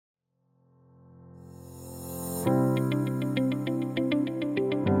You're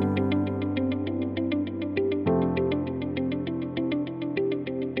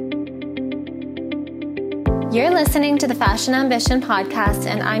listening to the Fashion Ambition podcast,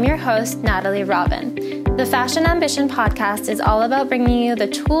 and I'm your host, Natalie Robin. The Fashion Ambition podcast is all about bringing you the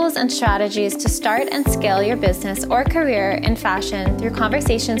tools and strategies to start and scale your business or career in fashion through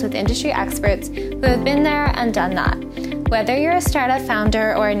conversations with industry experts who have been there and done that. Whether you're a startup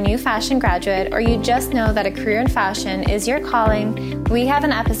founder or a new fashion graduate, or you just know that a career in fashion is your calling, we have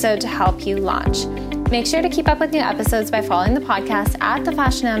an episode to help you launch. Make sure to keep up with new episodes by following the podcast at The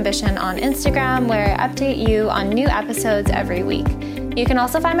Fashion Ambition on Instagram, where I update you on new episodes every week. You can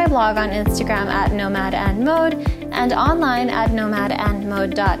also find my blog on Instagram at Nomad and Mode and online at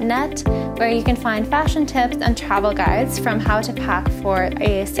nomadandmode.net, where you can find fashion tips and travel guides from how to pack for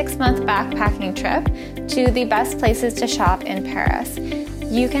a 6-month backpacking trip to the best places to shop in Paris.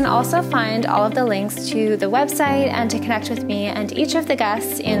 You can also find all of the links to the website and to connect with me and each of the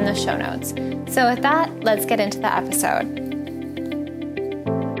guests in the show notes. So with that, let's get into the episode.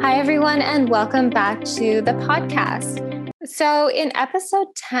 Hi, everyone, and welcome back to the podcast. So in episode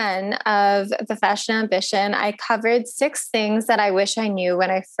 10 of The Fashion Ambition, I covered 6 things that I wish I knew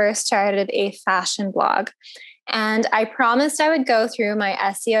when I first started a fashion blog. And I promised I would go through my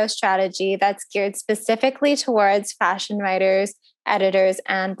SEO strategy that's geared specifically towards fashion writers, editors,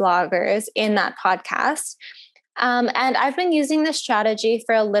 and bloggers in that podcast. And I've been using this strategy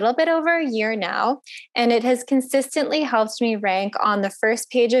for a little bit over a year now, and it has consistently helped me rank on the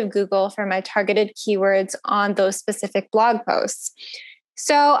first page of Google for my targeted keywords on those specific blog posts.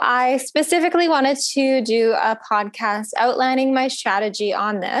 So I specifically wanted to do a podcast outlining my strategy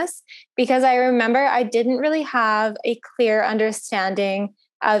on this because I remember I didn't really have a clear understanding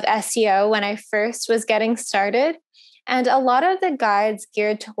of SEO when I first was getting started. And a lot of the guides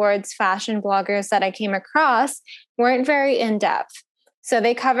geared towards fashion bloggers that I came across weren't very in-depth. So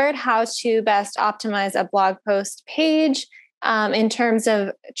they covered how to best optimize a blog post page in terms of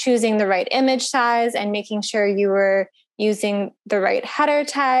choosing the right image size and making sure you were using the right header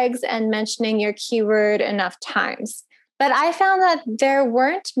tags and mentioning your keyword enough times. But I found that there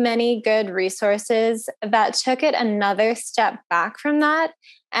weren't many good resources that took it another step back from that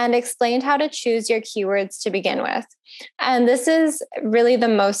and explained how to choose your keywords to begin with. And this is really the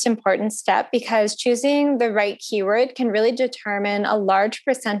most important step because choosing the right keyword can really determine a large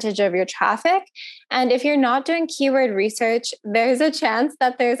percentage of your traffic. And if you're not doing keyword research, there's a chance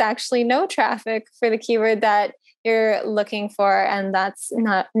that there's actually no traffic for the keyword that you're looking for, and that's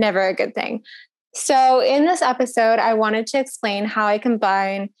never a good thing. So in this episode, I wanted to explain how I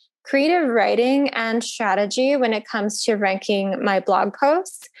combine creative writing and strategy when it comes to ranking my blog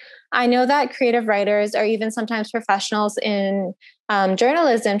posts. I know that creative writers or even sometimes professionals in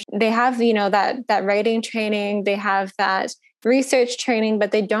journalism, they have, that writing training, they have that research training,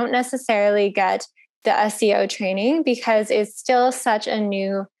 but they don't necessarily get the SEO training because it's still such a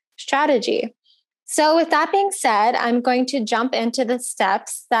new strategy. So with that being said, I'm going to jump into the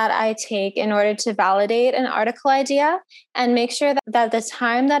steps that I take in order to validate an article idea and make sure that the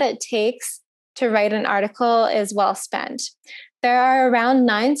time that it takes to write an article is well spent. There are around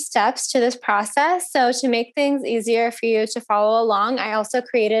 9 steps to this process. So to make things easier for you to follow along, I also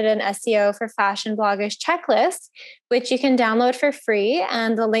created an SEO for fashion bloggers checklist, which you can download for free.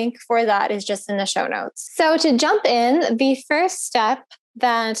 And the link for that is just in the show notes. So to jump in, the first step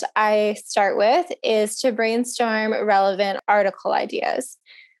that I start with is to brainstorm relevant article ideas.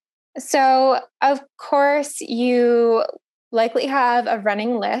 So, of course, you likely have a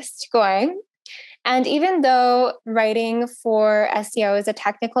running list going. And even though writing for SEO is a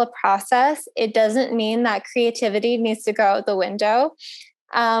technical process, it doesn't mean that creativity needs to go out the window.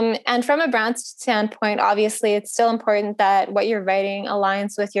 And from a brand standpoint, obviously, it's still important that what you're writing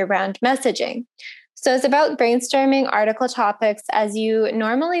aligns with your brand messaging. So it's about brainstorming article topics as you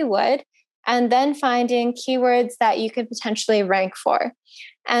normally would, and then finding keywords that you could potentially rank for.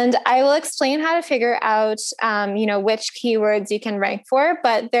 And I will explain how to figure out, which keywords you can rank for,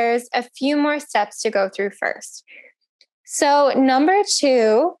 but there's a few more steps to go through first. So number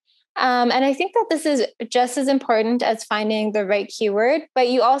 2, and I think that this is just as important as finding the right keyword, but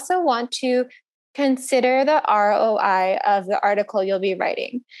you also want to consider the ROI of the article you'll be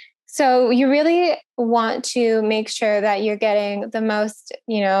writing. So you really want to make sure that you're getting the most,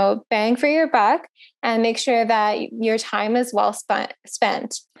 bang for your buck and make sure that your time is well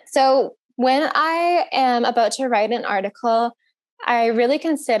spent. So when I am about to write an article, I really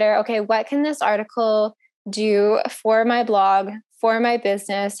consider, okay, what can this article do for my blog, for my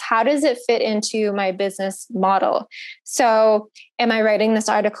business? How does it fit into my business model? So am I writing this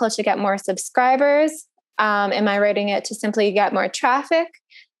article to get more subscribers? Am I writing it to simply get more traffic?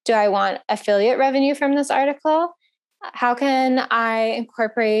 Do I want affiliate revenue from this article? How can I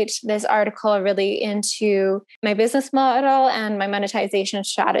incorporate this article really into my business model and my monetization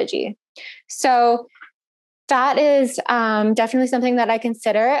strategy? So that is definitely something that I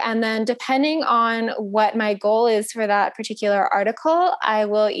consider. And then depending on what my goal is for that particular article, I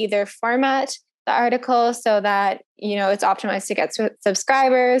will either format the article so that, it's optimized to get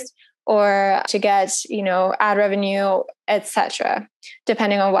subscribers or to get, ad revenue, etc.,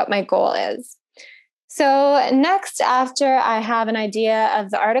 depending on what my goal is. So next, after I have an idea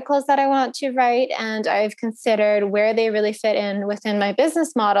of the articles that I want to write and I've considered where they really fit in within my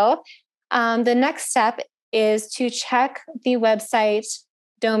business model, the next step is to check the website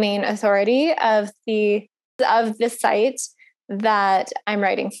domain authority of the site that I'm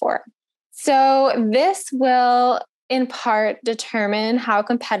writing for. So this will in part determine how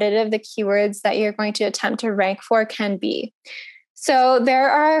competitive the keywords that you're going to attempt to rank for can be. So there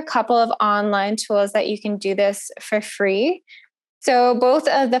are a couple of online tools that you can do this for free. So both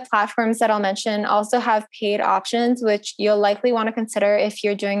of the platforms that I'll mention also have paid options, which you'll likely want to consider if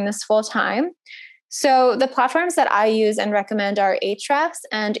you're doing this full time. So the platforms that I use and recommend are Ahrefs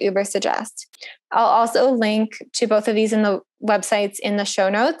and Ubersuggest. I'll also link to both of these in the websites in the show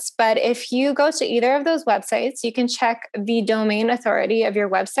notes. But if you go to either of those websites, you can check the domain authority of your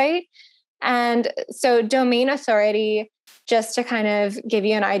website. And so domain authority, just to kind of give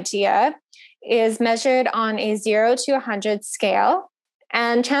you an idea, is measured on a 0 to 100 scale.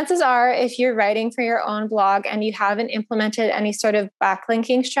 And chances are, if you're writing for your own blog and you haven't implemented any sort of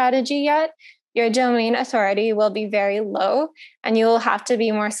backlinking strategy yet, your domain authority will be very low and you will have to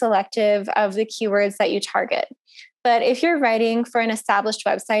be more selective of the keywords that you target. But if you're writing for an established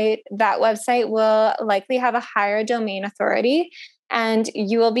website, that website will likely have a higher domain authority and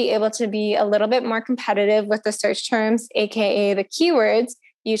you will be able to be a little bit more competitive with the search terms, aka the keywords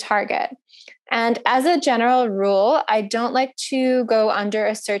you target. And as a general rule, I don't like to go under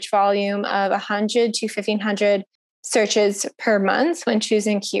a search volume of 100 to 1,500 searches per month when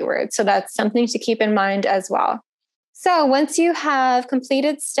choosing keywords. So that's something to keep in mind as well. So once you have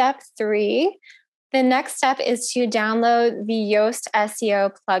completed step 3, the next step is to download the Yoast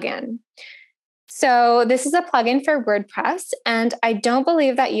SEO plugin. So this is a plugin for WordPress, and I don't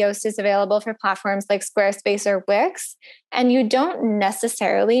believe that Yoast is available for platforms like Squarespace or Wix, and you don't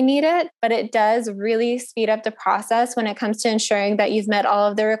necessarily need it, but it does really speed up the process when it comes to ensuring that you've met all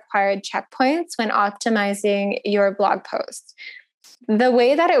of the required checkpoints when optimizing your blog posts. The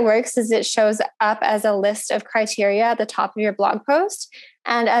way that it works is it shows up as a list of criteria at the top of your blog post.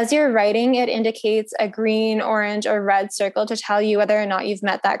 And as you're writing, it indicates a green, orange, or red circle to tell you whether or not you've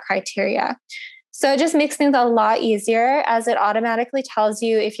met that criteria. So it just makes things a lot easier as it automatically tells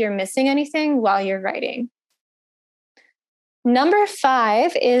you if you're missing anything while you're writing. Number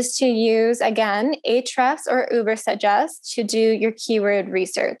 5 is to use, again, Ahrefs or Ubersuggest to do your keyword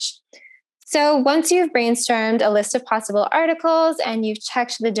research. So once you've brainstormed a list of possible articles and you've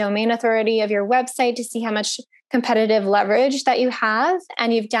checked the domain authority of your website to see how much competitive leverage that you have,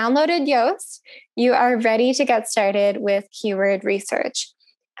 and you've downloaded Yoast, you are ready to get started with keyword research.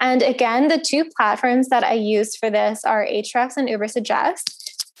 And again, the two platforms that I use for this are Ahrefs and Ubersuggest.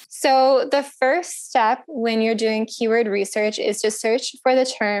 So the first step when you're doing keyword research is to search for the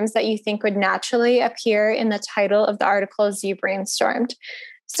terms that you think would naturally appear in the title of the articles you brainstormed.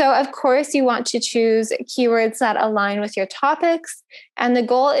 So of course, you want to choose keywords that align with your topics. And the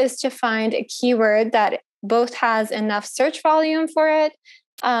goal is to find a keyword that both has enough search volume for it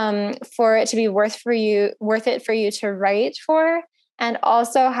to be worth it for you to write for, and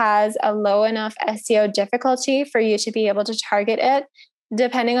also has a low enough SEO difficulty for you to be able to target it,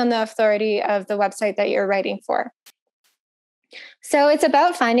 depending on the authority of the website that you're writing for. So it's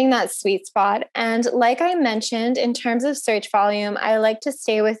about finding that sweet spot. And like I mentioned, in terms of search volume, I like to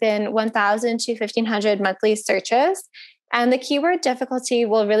stay within 1,000 to 1,500 monthly searches. And the keyword difficulty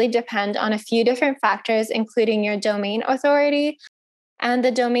will really depend on a few different factors, including your domain authority and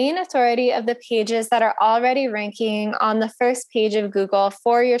the domain authority of the pages that are already ranking on the first page of Google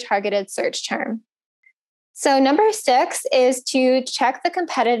for your targeted search term. So number 6 is to check the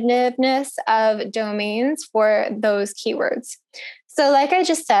competitiveness of domains for those keywords. So like I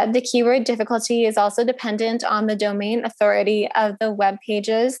just said, the keyword difficulty is also dependent on the domain authority of the web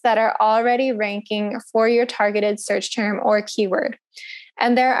pages that are already ranking for your targeted search term or keyword.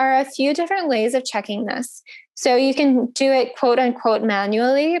 And there are a few different ways of checking this. So you can do it quote unquote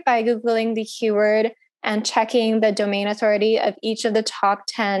manually by Googling the keyword and checking the domain authority of each of the top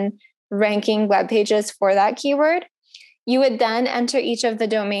 10 ranking web pages for that keyword. You would then enter each of the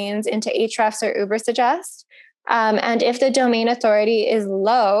domains into Ahrefs or Ubersuggest. And if the domain authority is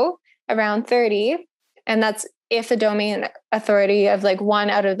low, around 30, and that's if the domain authority of like 1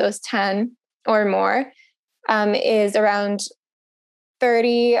 out of those 10 or more is around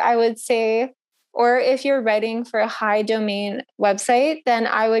 30, I would say. Or if you're writing for a high domain website, then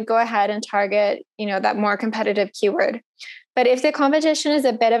I would go ahead and target, that more competitive keyword. But if the competition is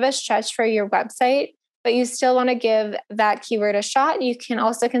a bit of a stretch for your website, but you still want to give that keyword a shot, you can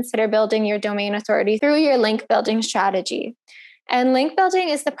also consider building your domain authority through your link building strategy. And link building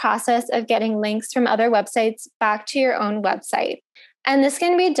is the process of getting links from other websites back to your own website. And this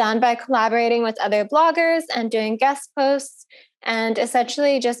can be done by collaborating with other bloggers and doing guest posts and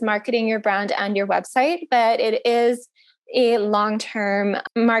essentially just marketing your brand and your website. But it is a long-term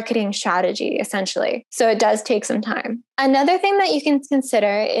marketing strategy, essentially. So it does take some time. Another thing that you can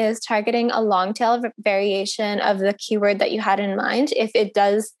consider is targeting a long tail variation of the keyword that you had in mind if it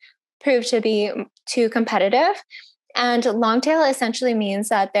does prove to be too competitive. And long tail essentially means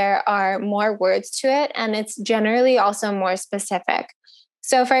that there are more words to it, and it's generally also more specific.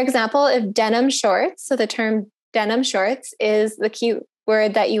 So for example, if denim shorts, so the term denim shorts is the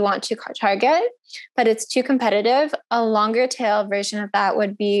keyword that you want to target, but it's too competitive, a longer tail version of that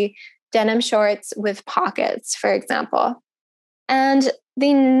would be denim shorts with pockets, for example. And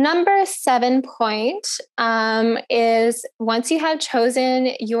the number 7 point is once you have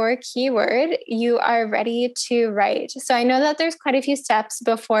chosen your keyword, you are ready to write. So I know that there's quite a few steps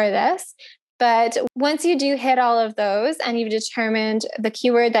before this, but once you do hit all of those and you've determined the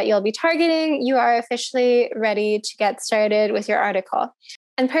keyword that you'll be targeting, you are officially ready to get started with your article.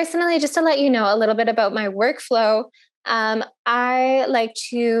 And personally, just to let you know a little bit about my workflow, I like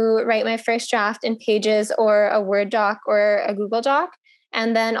to write my first draft in Pages or a Word doc or a Google Doc,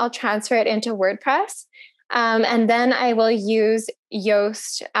 and then I'll transfer it into WordPress. And then I will use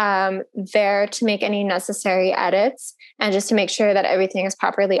Yoast there to make any necessary edits and just to make sure that everything is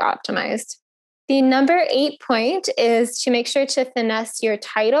properly optimized. The number 8 point is to make sure to finesse your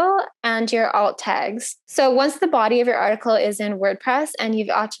title and your alt tags. So once the body of your article is in WordPress and you've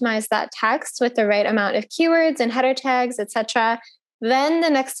optimized that text with the right amount of keywords and header tags, etc., then the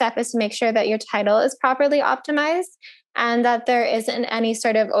next step is to make sure that your title is properly optimized and that there isn't any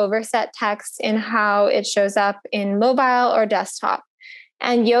sort of overset text in how it shows up in mobile or desktop.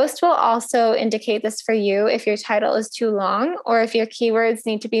 And Yoast will also indicate this for you if your title is too long or if your keywords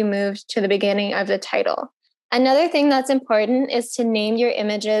need to be moved to the beginning of the title. Another thing that's important is to name your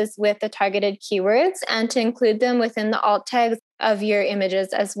images with the targeted keywords and to include them within the alt tags of your images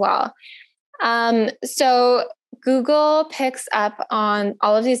as well. So Google picks up on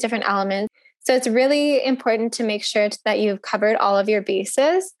all of these different elements. So it's really important to make sure that you've covered all of your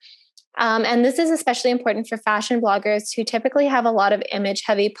bases. And this is especially important for fashion bloggers who typically have a lot of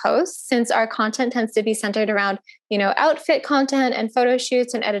image-heavy posts, since our content tends to be centered around, outfit content and photo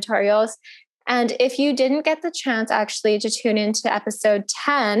shoots and editorials. And if you didn't get the chance actually to tune into episode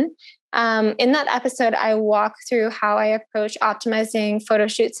 10, in that episode, I walk through how I approach optimizing photo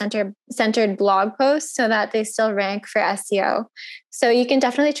shoot centered blog posts so that they still rank for SEO. So you can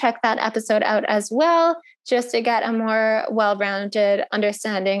definitely check that episode out as well, just to get a more well-rounded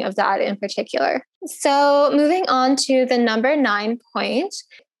understanding of that in particular. So moving on to the number 9 point,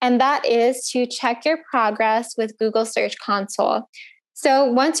 and that is to check your progress with Google Search Console. So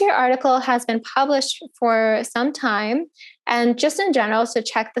once your article has been published for some time, and just in general, so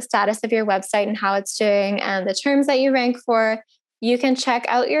check the status of your website and how it's doing and the terms that you rank for, you can check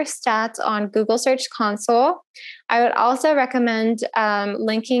out your stats on Google Search Console. I would also recommend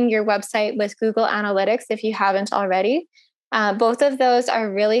linking your website with Google Analytics if you haven't already. Both of those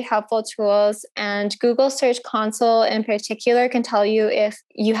are really helpful tools, and Google Search Console in particular can tell you if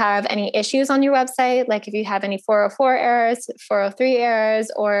you have any issues on your website, like if you have any 404 errors, 403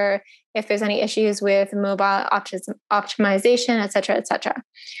 errors, or if there's any issues with mobile optimization, et cetera, et cetera.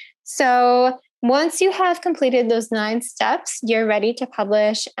 So once you have completed those 9 steps, you're ready to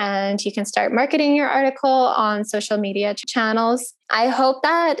publish and you can start marketing your article on social media channels. I hope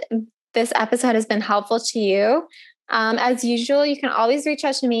that this episode has been helpful to you. As usual, you can always reach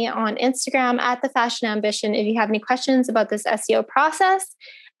out to me on Instagram at The Fashion Ambition if you have any questions about this SEO process.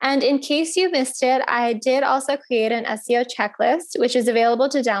 And in case you missed it, I did also create an SEO checklist, which is available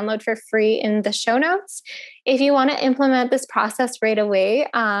to download for free in the show notes. If you want to implement this process right away,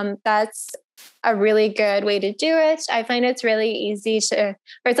 that's a really good way to do it. I find it's really easy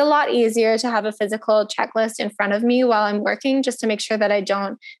it's a lot easier to have a physical checklist in front of me while I'm working, just to make sure that I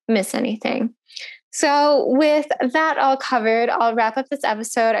don't miss anything. So with that all covered, I'll wrap up this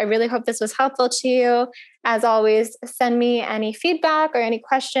episode. I really hope this was helpful to you. As always, send me any feedback or any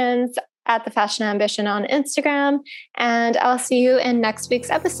questions at The Fashion Ambition on Instagram, and I'll see you in next week's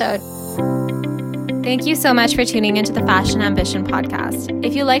episode. Thank you so much for tuning into the Fashion Ambition podcast.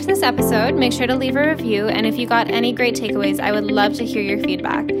 If you liked this episode, make sure to leave a review, and if you got any great takeaways, I would love to hear your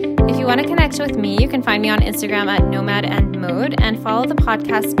feedback. If you want to connect with me, you can find me on Instagram at Nomad and Mode, and follow the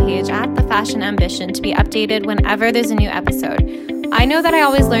podcast page at The Fashion Ambition to be updated whenever there's a new episode. I know that I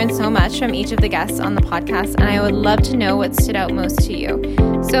always learn so much from each of the guests on the podcast, and I would love to know what stood out most to you.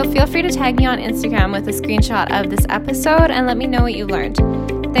 So feel free to tag me on Instagram with a screenshot of this episode and let me know what you learned.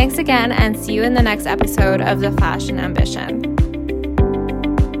 Thanks again, and see you in the next episode of The Fashion Ambition.